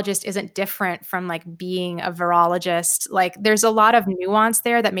biologist isn't different from like being a virologist. Like there's a lot of nuance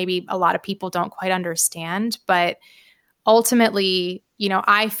there that maybe a lot of people don't quite understand, but ultimately,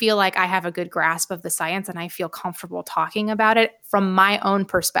 I feel like I have a good grasp of the science and I feel comfortable talking about it from my own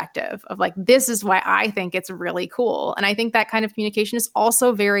perspective of like, this is why I think it's really cool. And I think that kind of communication is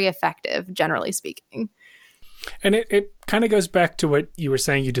also very effective, generally speaking. And it kind of goes back to what you were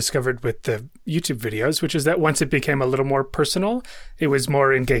saying you discovered with the YouTube videos, which is that once it became a little more personal, it was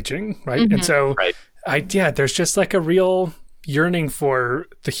more engaging, right? Mm-hmm. And so, there's just like a real yearning for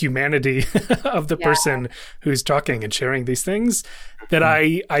the humanity of the person who's talking and sharing these things that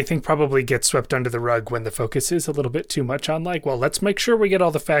I think probably gets swept under the rug when the focus is a little bit too much on like, well, let's make sure we get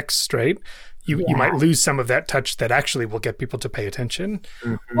all the facts straight. You might lose some of that touch that actually will get people to pay attention.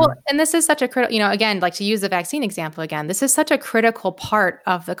 Mm-hmm. Well, and this is such a critical, again, like to use the vaccine example again, this is such a critical part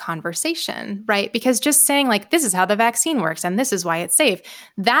of the conversation, right? Because just saying like, this is how the vaccine works and this is why it's safe,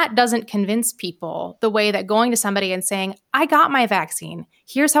 that doesn't convince people the way that going to somebody and saying, I got my vaccine.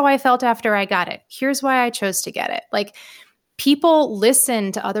 Here's how I felt after I got it. Here's why I chose to get it. Like, people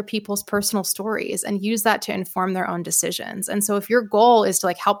listen to other people's personal stories and use that to inform their own decisions. And so if your goal is to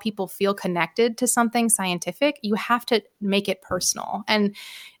like help people feel connected to something scientific, you have to make it personal. And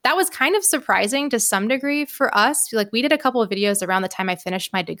that was kind of surprising to some degree for us. Like we did a couple of videos around the time I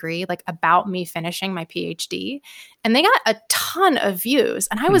finished my degree, like about me finishing my PhD, and they got a ton of views.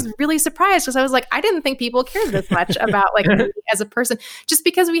 And I was really surprised because I was like, I didn't think people cared this much about like me as a person, just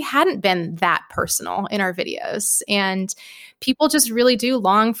because we hadn't been that personal in our videos. And people just really do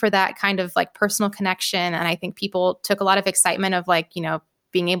long for that kind of like personal connection. And I think people took a lot of excitement of like, you know,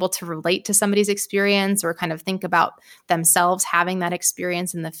 being able to relate to somebody's experience or kind of think about themselves having that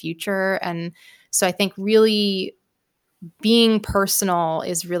experience in the future. And so I think really being personal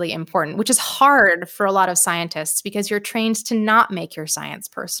is really important, which is hard for a lot of scientists because you're trained to not make your science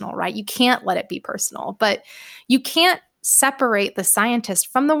personal, right? You can't let it be personal, but you can't separate the scientist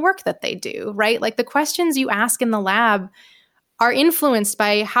from the work that they do, right? Like the questions you ask in the lab are influenced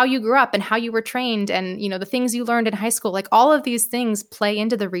by how you grew up and how you were trained and, you know, the things you learned in high school. Like all of these things play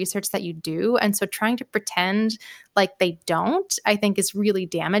into the research that you do. And so trying to pretend like they don't, I think is really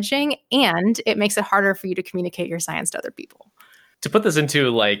damaging, and it makes it harder for you to communicate your science to other people. To put this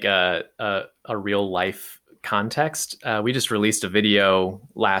into like a real life context, we just released a video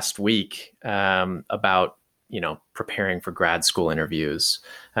last week about, you know, preparing for grad school interviews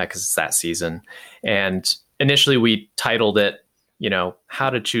because it's that season. And initially we titled it, you know, how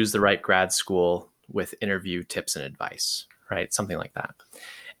to choose the right grad school with interview tips and advice, right? Something like that.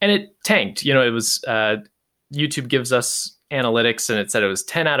 And it tanked. You know, it was YouTube gives us analytics and it said it was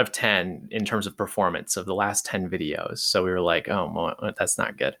 10 out of 10 in terms of performance of the last 10 videos. So we were like, oh, well, that's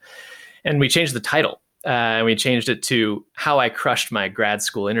not good. And we changed the title. And we changed it to How I Crushed My Grad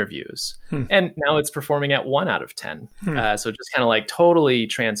School Interviews. And now it's performing at 1 out of 10. So it just kind of like totally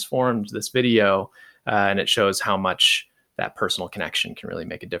transformed this video. And it shows how much that personal connection can really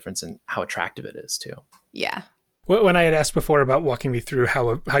make a difference and how attractive it is too. Yeah. When I had asked before about walking me through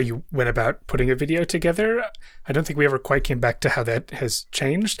how you went about putting a video together, I don't think we ever quite came back to how that has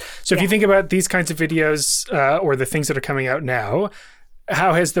changed. So if you think about these kinds of videos or the things that are coming out now,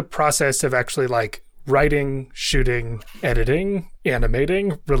 how has the process of actually like writing, shooting, editing,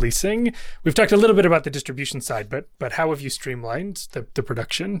 animating, releasing? We've talked a little bit about the distribution side, but how have you streamlined the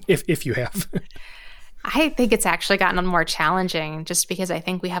production, if you have? I think it's actually gotten more challenging just because I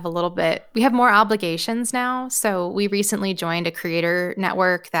think we have more obligations now. So we recently joined a creator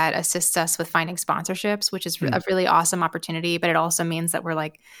network that assists us with finding sponsorships, which is a really awesome opportunity. But it also means that we're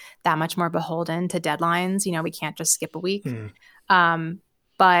like that much more beholden to deadlines. You know, we can't just skip a week.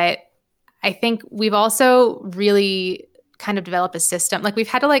 But I think we've also really kind of developed a system. Like we've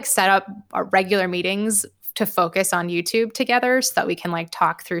had to like set up our regular meetings to focus on YouTube together so that we can like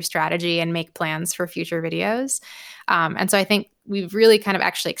talk through strategy and make plans for future videos. And so I think we've really kind of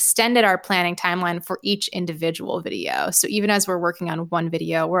actually extended our planning timeline for each individual video. So even as we're working on one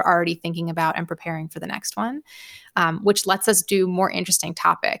video, we're already thinking about and preparing for the next one, which lets us do more interesting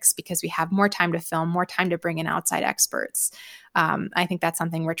topics because we have more time to film, more time to bring in outside experts. I think that's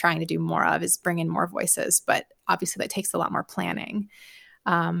something we're trying to do more of, is bring in more voices, but obviously that takes a lot more planning.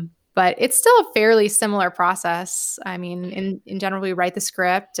 But it's still a fairly similar process. I mean, in general, we write the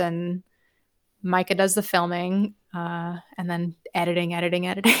script and Micah does the filming and then editing.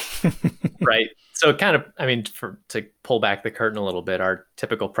 Right. So kind of, I mean, to pull back the curtain a little bit, our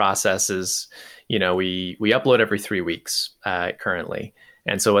typical process is, you know, we upload every 3 weeks currently.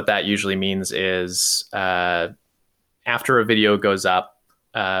 And so what that usually means is after a video goes up,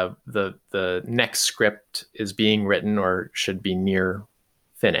 the next script is being written or should be near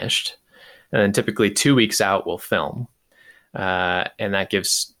finished. And then typically 2 weeks out, we'll film. And that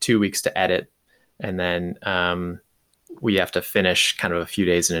gives 2 weeks to edit. And then we have to finish kind of a few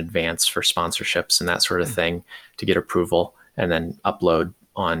days in advance for sponsorships and that sort of thing to get approval, and then upload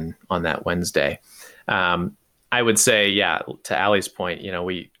on that Wednesday. I would say, yeah, to Allie's point, you know,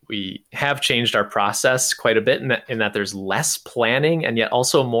 we have changed our process quite a bit in that there's less planning and yet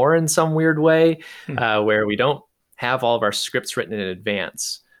also more in some weird way, where we don't have all of our scripts written in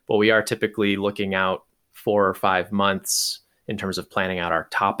advance, but we are typically looking out 4 or 5 months in terms of planning out our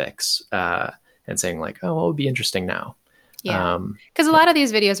topics and saying like, oh, what would be interesting now? Yeah. Because a lot of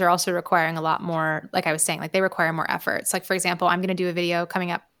these videos are also requiring a lot more, like I was saying, like they require more efforts. Like, for example, I'm going to do a video coming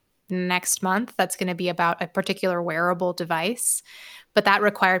up next month that's going to be about a particular wearable device. But that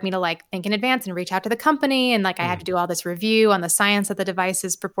required me to like think in advance and reach out to the company. And like I had to do all this review on the science that the device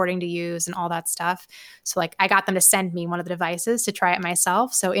is purporting to use and all that stuff. So like I got them to send me one of the devices to try it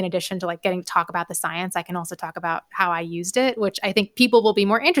myself. So in addition to like getting to talk about the science, I can also talk about how I used it, which I think people will be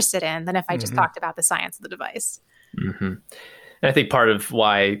more interested in than if I just talked about the science of the device. Mm-hmm. And I think part of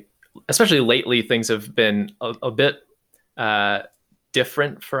why, especially lately, things have been a bit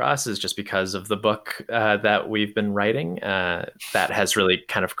different for us is just because of the book that we've been writing. That has really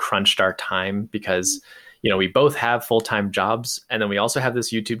kind of crunched our time because, we both have full-time jobs, and then we also have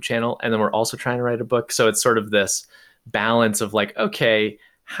this YouTube channel, and then we're also trying to write a book. So it's sort of this balance of like, okay,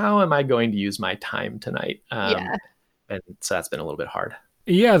 how am I going to use my time tonight? And so that's been a little bit hard.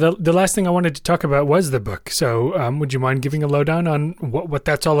 Yeah, the last thing I wanted to talk about was the book. So would you mind giving a lowdown on what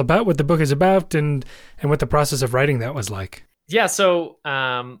that's all about, what the book is about, and what the process of writing that was like? Yeah, so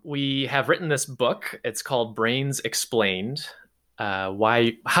we have written this book. It's called Brains Explained,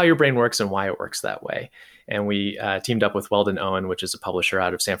 how your brain works and why it works that way. And we teamed up with Weldon Owen, which is a publisher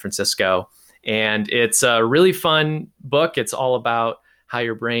out of San Francisco. And it's a really fun book. It's all about how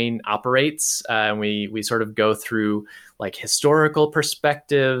your brain operates. And we sort of go through like historical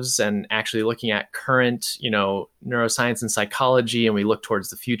perspectives and actually looking at current, neuroscience and psychology. And we look towards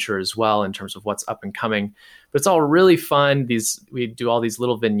the future as well in terms of what's up and coming. But it's all really fun. We do all these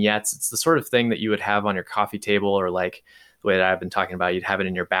little vignettes. It's the sort of thing that you would have on your coffee table, or like the way that I've been talking about, you'd have it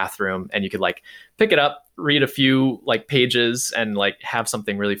in your bathroom and you could like pick it up, read a few like pages, and like have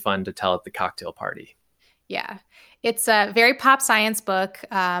something really fun to tell at the cocktail party. Yeah. It's a very pop science book.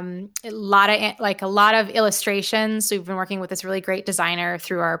 A lot of illustrations. We've been working with this really great designer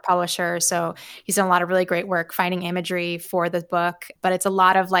through our publisher. So he's done a lot of really great work finding imagery for the book, but it's a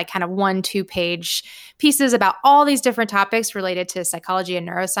lot of like kind of 1-2 page pieces about all these different topics related to psychology and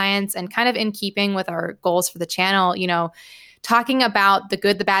neuroscience, and kind of in keeping with our goals for the channel, talking about the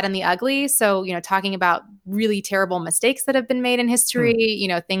good, the bad, and the ugly. So, talking about really terrible mistakes that have been made in history,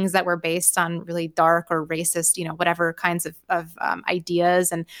 things that were based on really dark or racist, whatever kinds of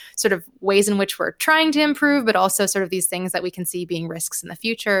ideas, and sort of ways in which we're trying to improve, but also sort of these things that we can see being risks in the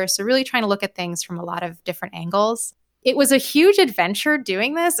future. So really trying to look at things from a lot of different angles. It was a huge adventure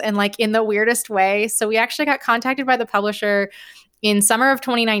doing this, and like in the weirdest way. So we actually got contacted by the publisher in summer of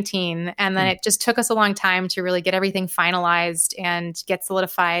 2019. And then it just took us a long time to really get everything finalized and get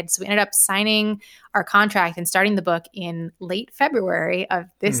solidified. So we ended up signing our contract and starting the book in late February of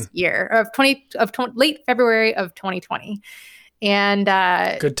this year, late February of 2020. And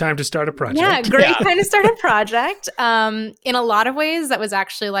good time to start a project. Yeah, great time to start a project. In a lot of ways, that was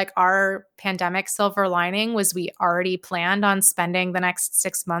actually like our pandemic silver lining, was we already planned on spending the next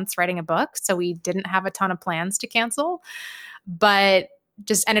 6 months writing a book. So we didn't have a ton of plans to cancel, but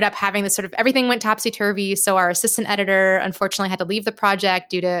just ended up having this sort of, everything went topsy-turvy. So our assistant editor unfortunately had to leave the project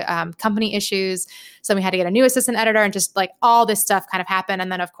due to company issues. So we had to get a new assistant editor, and just like all this stuff kind of happened.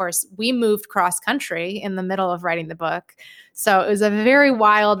 And then of course we moved cross country in the middle of writing the book. So it was a very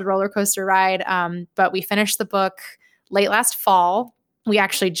wild roller coaster ride. But we finished the book late last fall. We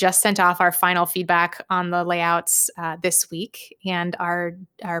actually just sent off our final feedback on the layouts this week, and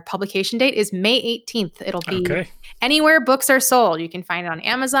our publication date is May 18th. It'll be anywhere books are sold. You can find it on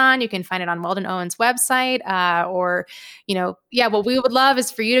Amazon. You can find it on Weldon Owen's website, or what we would love is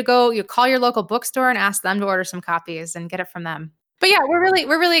for you to go, you call your local bookstore and ask them to order some copies and get it from them. But yeah, we're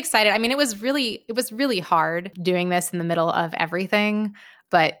really excited. I mean, it was really hard doing this in the middle of everything,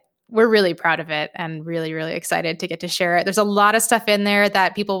 but we're really proud of it and really, really excited to get to share it. There's a lot of stuff in there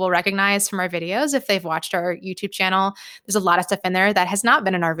that people will recognize from our videos if they've watched our YouTube channel. There's a lot of stuff in there that has not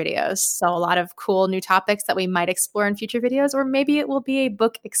been in our videos. So a lot of cool new topics that we might explore in future videos, or maybe it will be a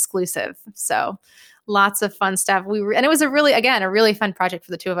book exclusive. So lots of fun stuff. And it was a really fun project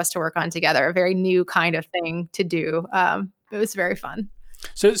for the two of us to work on together, a very new kind of thing to do. It was very fun.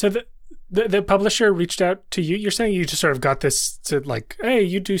 So the publisher reached out to you. You're saying you just sort of got this to like, hey,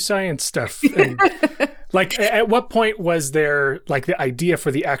 you do science stuff. And like, at what point was there like the idea for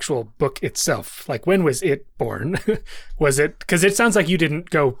the actual book itself? Like, when was it born? Was it, because it sounds like you didn't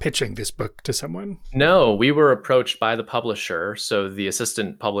go pitching this book to someone. No, we were approached by the publisher. So the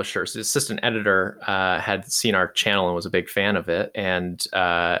assistant editor had seen our channel and was a big fan of it, and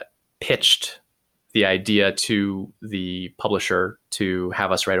pitched the idea to the publisher to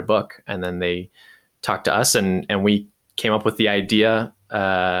have us write a book. And then they talked to us, and we came up with the idea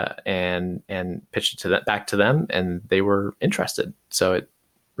and pitched it back to them, and they were interested. So it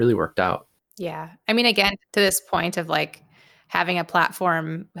really worked out. Yeah. I mean, again, to this point of like having a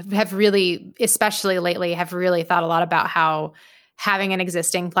platform, have really, especially lately, have really thought a lot about how having an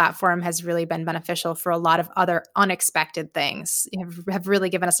existing platform has really been beneficial for a lot of other unexpected things. Have really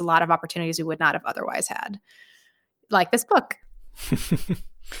given us a lot of opportunities we would not have otherwise had, like this book.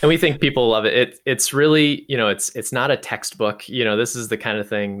 And we think people love it. It's really, it's not a textbook. This is the kind of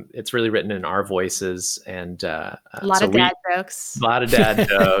thing, it's really written in our voices, and a lot of dad jokes. A lot of dad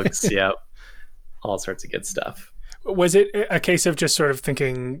jokes. Yep. All sorts of good stuff. Was it a case of just sort of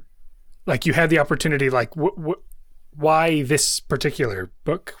thinking, like, you had the opportunity, like, why this particular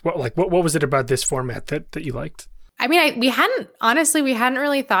book? What was it about this format that you liked? I mean, we hadn't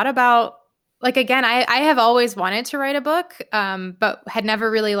really thought about, like, again, I have always wanted to write a book, but had never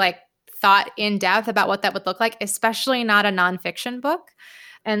really like thought in depth about what that would look like, especially not a nonfiction book.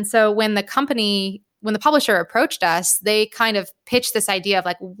 And so when the publisher approached us, they kind of pitched this idea of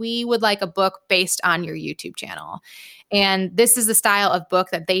like, we would like a book based on your YouTube channel. And this is the style of book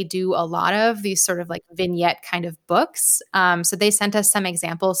that they do a lot of, these sort of like vignette kind of books. So they sent us some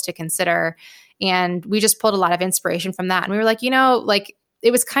examples to consider, and we just pulled a lot of inspiration from that. And we were like, like,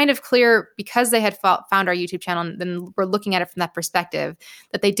 it was kind of clear because they had found our YouTube channel, and then we're looking at it from that perspective,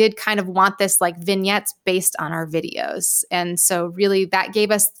 that they did kind of want this like vignettes based on our videos. And so really that gave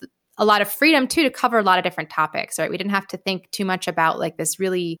us a lot of freedom too to cover a lot of different topics, right? We didn't have to think too much about like this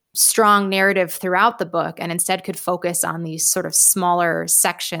really strong narrative throughout the book, and instead could focus on these sort of smaller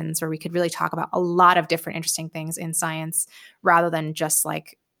sections where we could really talk about a lot of different interesting things in science rather than just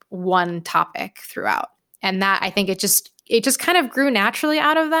like one topic throughout. And that, I think it just kind of grew naturally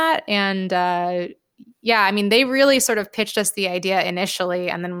out of that. And yeah, I mean, they really sort of pitched us the idea initially,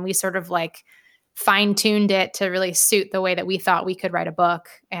 and then we sort of like fine-tuned it to really suit the way that we thought we could write a book.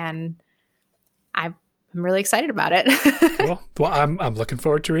 And I'm really excited about it. Cool. Well, I'm looking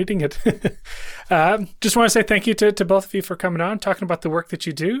forward to reading it. Just want to say thank you to both of you for coming on, talking about the work that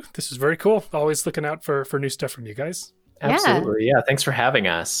you do. This is very cool. Always looking out for new stuff from you guys. Absolutely. Yeah. Thanks for having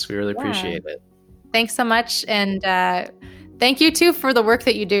us. We really appreciate it. Thanks so much. And thank you too for the work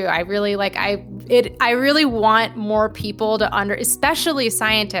that you do. I really really want more people to especially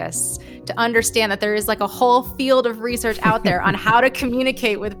scientists, to understand that there is like a whole field of research out there on how to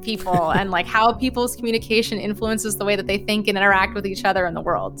communicate with people and like how people's communication influences the way that they think and interact with each other in the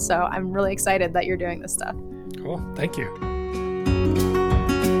world. So I'm really excited that you're doing this stuff. Cool. Thank you.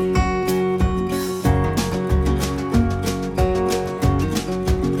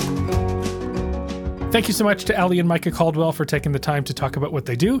 Thank you so much to Ali and Micah Caldwell for taking the time to talk about what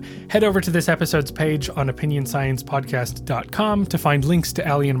they do. Head over to this episode's page on opinionsciencepodcast.com to find links to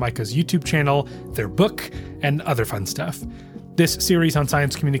Ali and Micah's YouTube channel, their book, and other fun stuff. This series on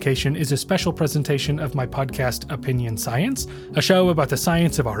science communication is a special presentation of my podcast, Opinion Science, a show about the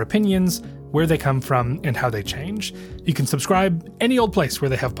science of our opinions, where they come from, and how they change. You can subscribe any old place where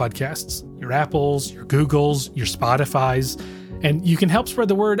they have podcasts, your Apples, your Googles, your Spotifys. And you can help spread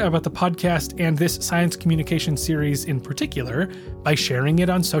the word about the podcast and this science communication series in particular by sharing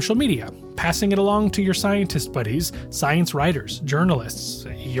it on social media, passing it along to your scientist buddies, science writers, journalists,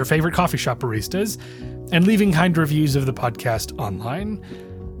 your favorite coffee shop baristas, and leaving kind reviews of the podcast online.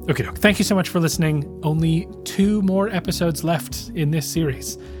 Okay, thank you so much for listening. Only 2 more episodes left in this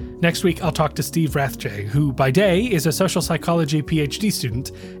series. Next week, I'll talk to Steve Rathje, who by day is a social psychology PhD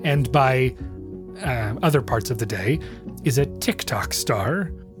student, and by other parts of the day is a TikTok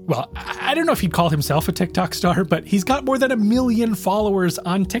star. Well, I don't know if he'd call himself a TikTok star, but he's got more than 1 million followers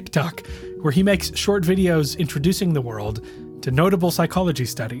on TikTok, where he makes short videos introducing the world to notable psychology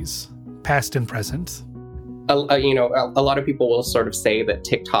studies, past and present. A lot of people will sort of say that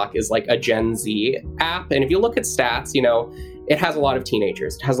TikTok is like a Gen Z app. And if you look at stats, it has a lot of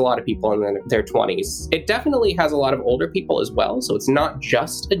teenagers. It has a lot of people in their 20s. It definitely has a lot of older people as well. So it's not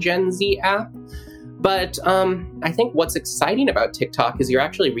just a Gen Z app. But I think what's exciting about TikTok is you're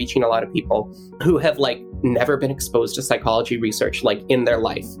actually reaching a lot of people who have never been exposed to psychology research in their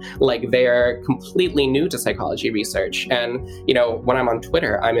life. They're completely new to psychology research. And, when I'm on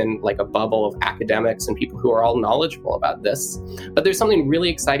Twitter, I'm in a bubble of academics and people who are all knowledgeable about this. But there's something really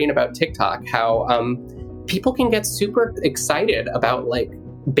exciting about TikTok, how people can get super excited about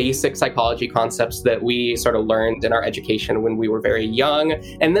basic psychology concepts that we sort of learned in our education when we were very young.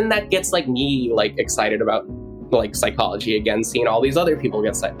 And then that gets me excited about psychology again, seeing all these other people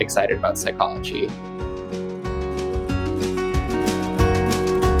get excited about psychology.